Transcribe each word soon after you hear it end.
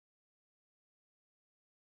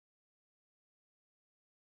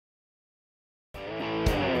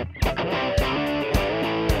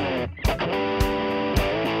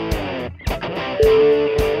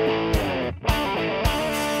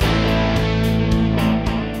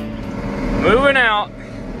Moving out.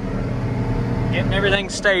 Getting everything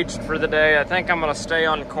staged for the day. I think I'm gonna stay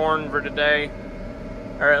on corn for today,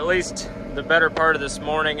 or at least the better part of this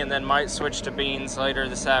morning, and then might switch to beans later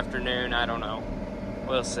this afternoon. I don't know.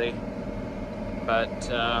 We'll see. But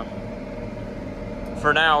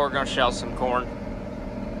for now, we're gonna shell some corn.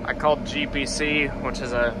 I called GPC, which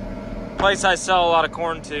is a place I sell a lot of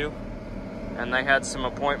corn to, and they had some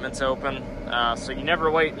appointments open. So you never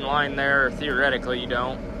wait in line there, or theoretically you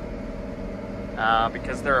don't,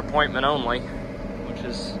 because they're appointment only, which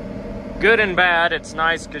is good and bad. It's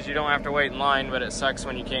nice because you don't have to wait in line, but it sucks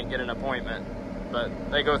when you can't get an appointment. But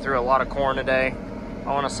they go through a lot of corn a day.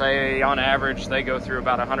 I want to say on average they go through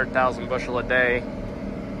about 100,000 bushel a day,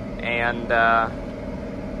 and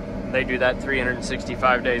they do that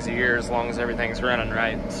 365 days a year as long as everything's running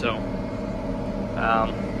right. So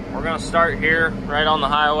we're gonna start here right on the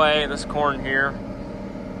highway, this corn here,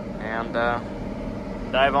 and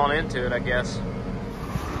dive on into it, I guess.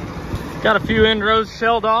 Got a few end rows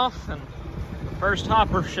shelled off and the first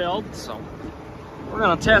hopper shelled, so we're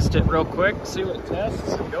gonna test it real quick, see what it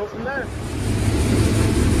tests, and go from there.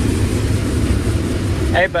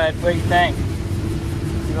 Hey bud, what do you think?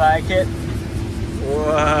 You like it?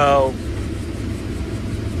 Whoa.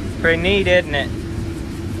 Pretty neat, isn't it?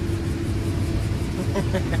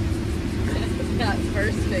 That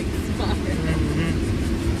first big smile.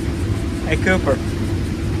 Hey Cooper.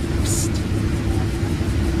 Psst.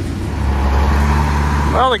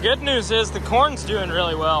 Well, the good news is the corn's doing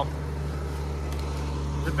really well.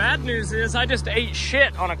 The bad news is I just ate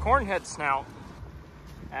shit on a cornhead snout.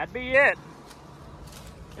 That'd be it.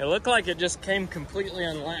 It looked like it just came completely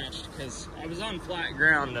unlatched because I was on flat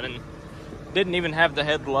ground and didn't even have the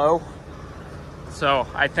head low. So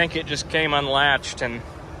I think it just came unlatched, and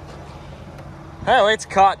well, it's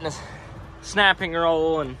caught in a snapping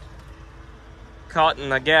roll and caught in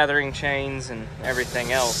the gathering chains and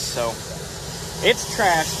everything else. So it's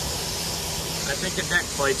trashed. I think the deck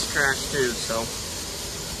plate's trashed too, so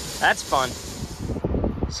that's fun.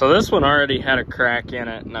 So this one already had a crack in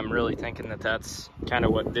it, and I'm really thinking that that's kind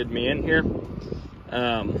of what did me in here.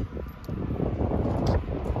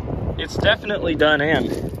 It's definitely done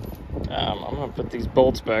in. I'm gonna put these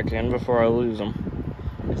bolts back in before I lose them,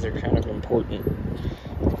 because they're kind of important.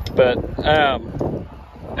 But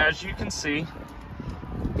as you can see,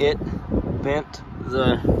 it bent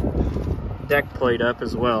the deck plate up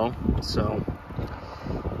as well, so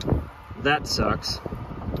that sucks.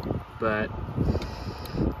 But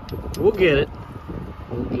we'll get it.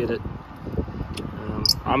 We'll get it.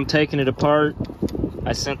 I'm taking it apart.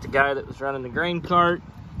 I sent the guy that was running the grain cart.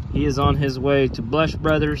 He is on his way to Blush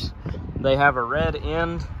Brothers. They have a red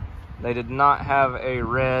end. They did not have a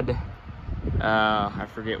red, I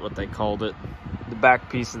forget what they called it, the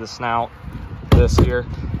back piece of the snout this year.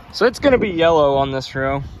 So it's gonna be yellow on this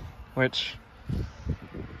row, which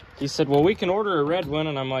he said, well, we can order a red one.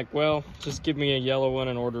 And I'm like, well, just give me a yellow one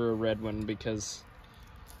and order a red one, because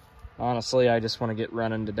honestly, I just want to get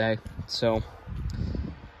running today. So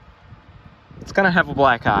it's gonna have a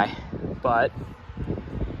black eye, but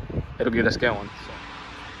it'll get us going. So,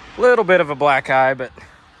 little bit of a black eye, but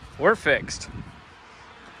we're fixed.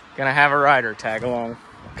 Gonna have a rider tag along,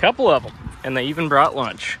 a couple of them, and they even brought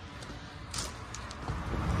lunch.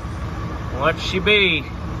 What she be?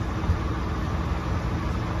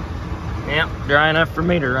 Yep, dry enough for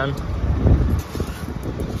me to run.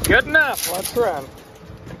 Good enough, let's run.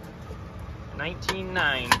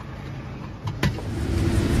 19.9.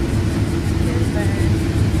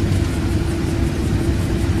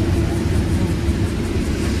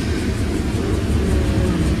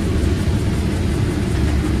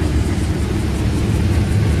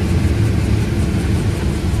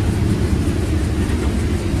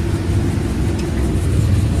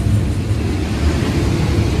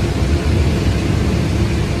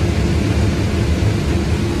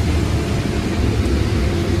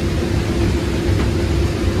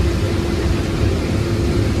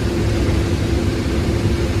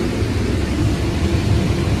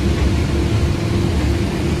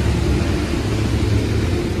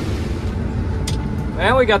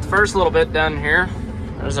 Well, we got the first little bit done here.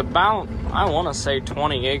 There's about, I want to say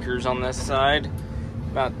 20 acres on this side.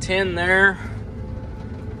 About 10 there.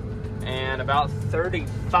 And about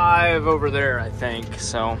 35 over there, I think.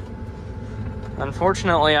 So,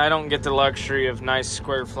 unfortunately, I don't get the luxury of nice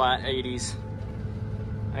square flat 80s.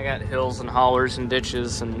 I got hills and hollers and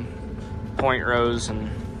ditches and point rows, and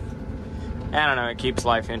I don't know, it keeps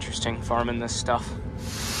life interesting farming this stuff.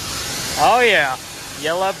 Oh yeah,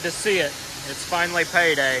 you love to see it. It's finally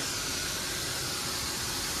payday.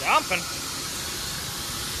 Jumping.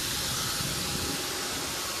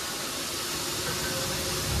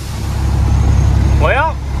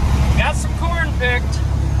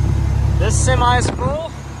 semi's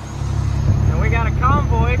full. And we got a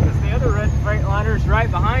convoy because the other red Freightliner's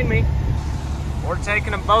right behind me. We're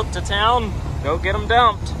taking them both to town, go get them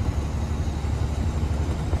dumped.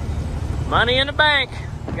 Money in the bank,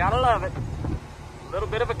 gotta love it. A little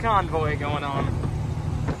bit of a convoy going on.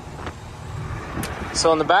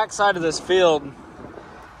 So on the back side of this field,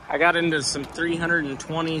 I got into some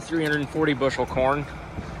 320, 340 bushel corn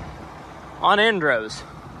on end rows.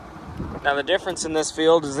 Now the difference in this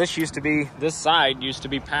field is this side used to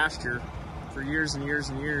be pasture for years and years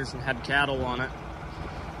and years and had cattle on it.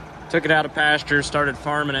 Took it out of pasture, started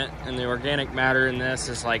farming it, and the organic matter in this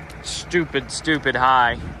is like stupid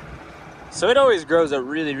high. So it always grows a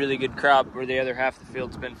really, really good crop, where the other half of the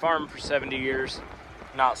field's been farmed for 70 years.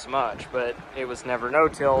 Not so much, but it was never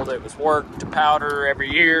no-tilled. It was worked to powder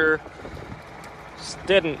every year. Just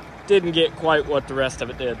didn't get quite what the rest of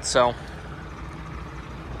it did. So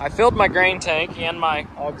I filled my grain tank and my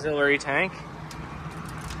auxiliary tank.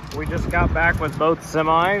 We just got back with both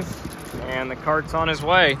semis, and the cart's on his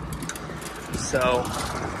way. So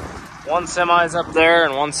one semi's up there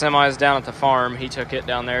and one semi's down at the farm. He took it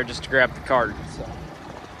down there just to grab the cart. So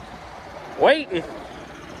waiting.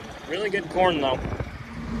 Really good corn though.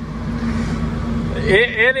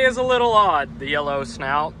 It is a little odd, the yellow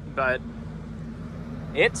snout, but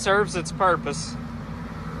it serves its purpose.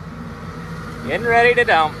 Getting ready to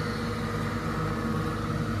dump.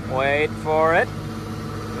 Wait for it.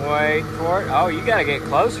 Wait for it. Oh, you gotta get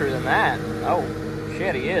closer than that. Oh,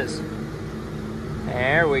 shit, he is.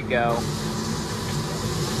 There we go.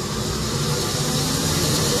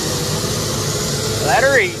 Let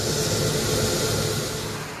her eat.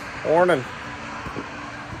 Morning.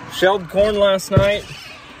 Shelled corn last night.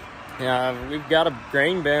 Yeah, we've got a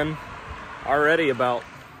grain bin already about,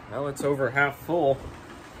 well, it's over half full.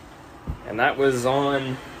 And that was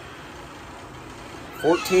on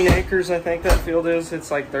 14 acres, I think that field is.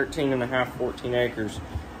 It's like 13 and a half, 14 acres.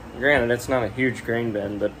 Granted, it's not a huge grain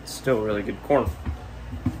bin, but it's still really good corn.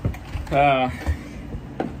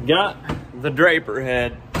 Got the draper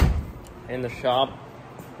head in the shop.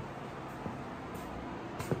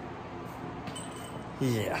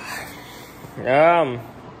 Yeah.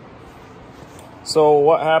 So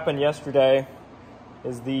what happened yesterday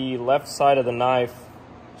is the left side of the knife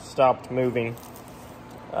stopped moving.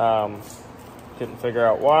 Couldn't figure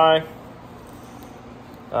out why.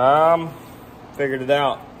 Figured it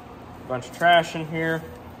out. A bunch of trash in here.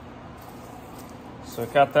 So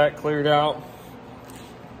got that cleared out.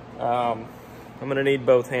 I'm gonna need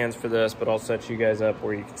both hands for this, but I'll set you guys up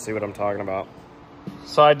where you can see what I'm talking about.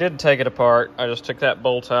 So I did take it apart. I just took that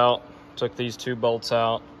bolt out, took these two bolts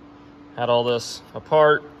out, had all this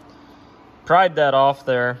apart, pried that off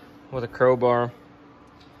there with a crowbar,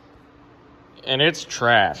 and it's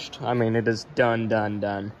trashed. I mean, it is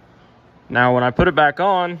done. Now, when I put it back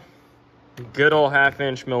on, good old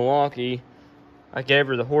 1/2-inch Milwaukee, I gave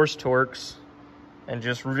her the horse torques and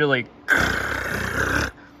just really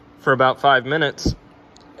for about 5 minutes.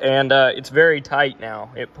 And it's very tight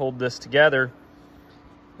now. It pulled this together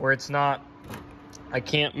where it's not, I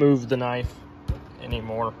can't move the knife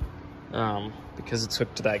anymore because it's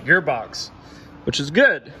hooked to that gearbox, which is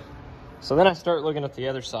good. So then I start looking at the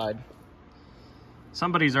other side.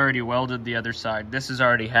 Somebody's already welded the other side. This has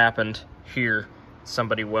already happened here.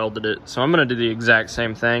 Somebody welded it. So I'm gonna do the exact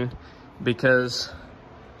same thing because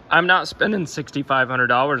I'm not spending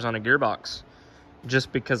 $6,500 on a gearbox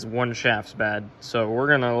just because one shaft's bad. So we're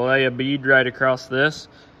gonna lay a bead right across this.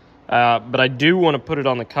 But I do want to put it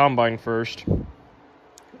on the combine first.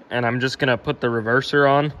 And I'm just gonna put the reverser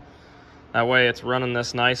on. That way it's running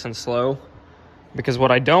this nice and slow. Because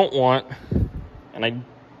what I don't want, and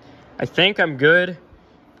I think I'm good,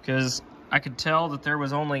 because I could tell that there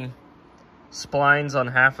was only splines on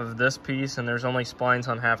half of this piece and there's only splines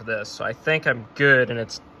on half of this. So I think I'm good and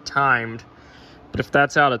it's timed. But if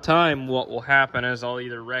that's out of time, what will happen is I'll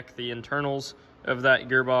either wreck the internals of that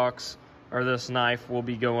gearbox or this knife will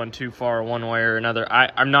be going too far one way or another.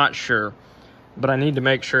 I'm not sure, but I need to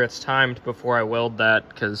make sure it's timed before I weld that,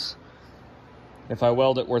 because if I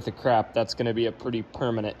weld it worth a crap, that's going to be a pretty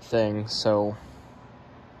permanent thing. So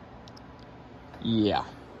yeah.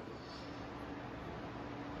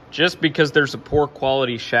 Just because there's a poor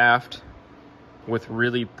quality shaft with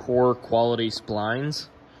really poor quality splines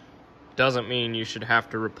doesn't mean you should have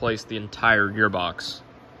to replace the entire gearbox.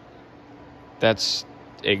 That's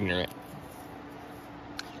ignorant.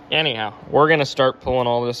 Anyhow, we're going to start pulling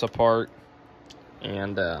all this apart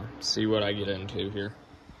and see what I get into here.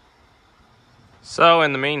 So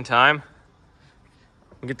in the meantime,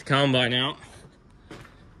 I'll get the combine out.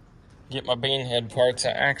 Get my bean head parts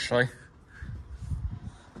out. Actually,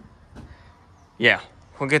 yeah,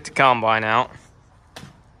 we'll get the combine out.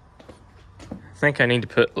 I think I need to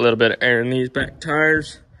put a little bit of air in these back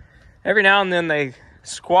tires. Every now and then they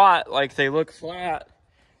squat like they look flat.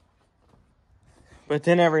 But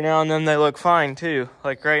then every now and then they look fine too.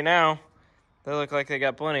 Like right now, they look like they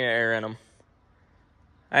got plenty of air in them.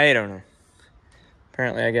 I don't know.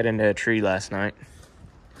 Apparently I got into a tree last night.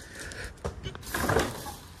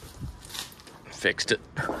 Fixed it.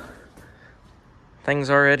 Things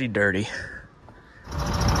already dirty.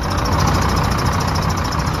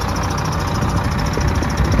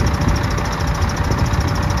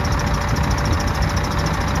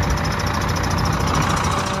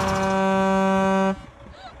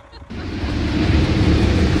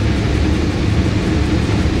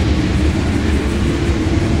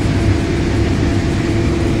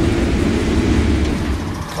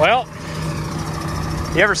 Well,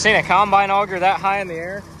 you ever seen a combine auger that high in the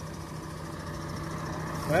air?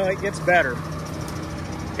 Well, it gets better.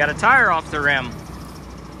 Got a tire off the rim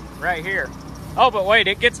right here. Oh, but wait,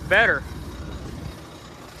 it gets better.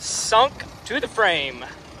 Sunk to the frame.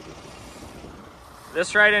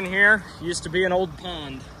 This right in here used to be an old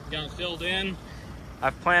pond. Got filled in.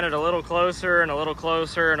 I've planted a little closer and a little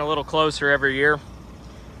closer and a little closer every year.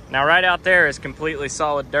 Now right out there is completely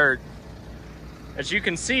solid dirt. As you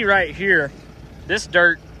can see right here, this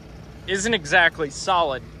dirt isn't exactly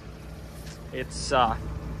solid. It's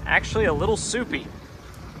actually a little soupy.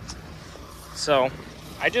 So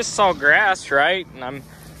I just saw grass, right? And I'm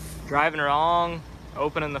driving along,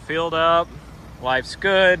 opening the field up. Life's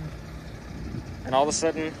good. And all of a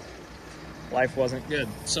sudden, life wasn't good.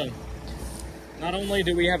 So not only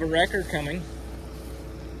do we have a wrecker coming,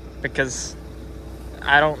 because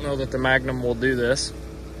I don't know that the Magnum will do this.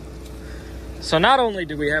 So not only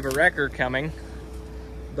do we have a wrecker coming,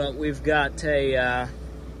 but we've got a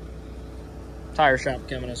tire shop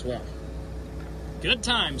coming as well. Good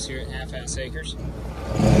times here at Half-Ass Acres.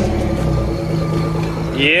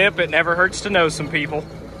 Yep, it never hurts to know some people.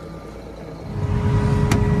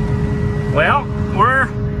 Well, we're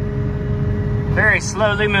very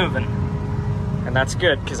slowly moving. And that's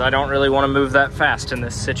good, because I don't really want to move that fast in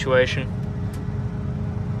this situation.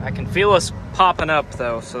 I can feel us popping up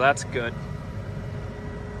though, so that's good.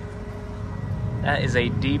 That is a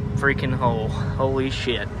deep freaking hole. Holy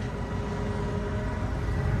shit.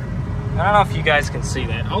 I don't know if you guys can see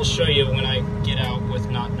that. I'll show you when I get out with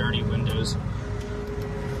not dirty windows.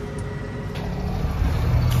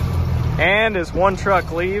 And as one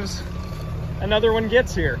truck leaves, another one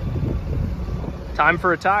gets here. Time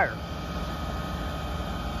for a tire.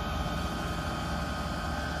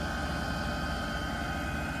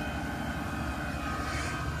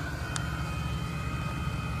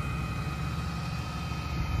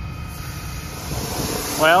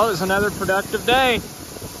 Well, it was another productive day.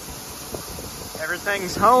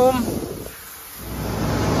 Everything's home.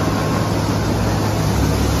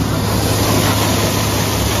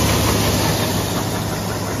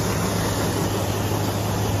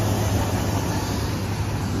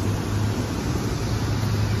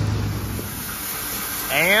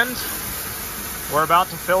 And we're about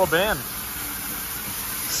to fill a bin.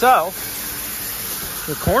 So,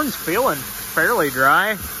 the corn's feeling fairly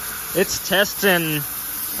dry. It's testing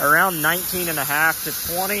around 19.5 to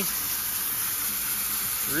 20.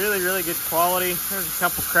 Really, really good quality. There's a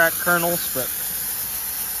couple cracked kernels, but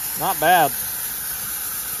not bad.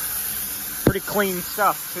 Pretty clean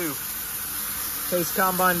stuff too. Case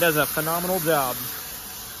Combine does a phenomenal job.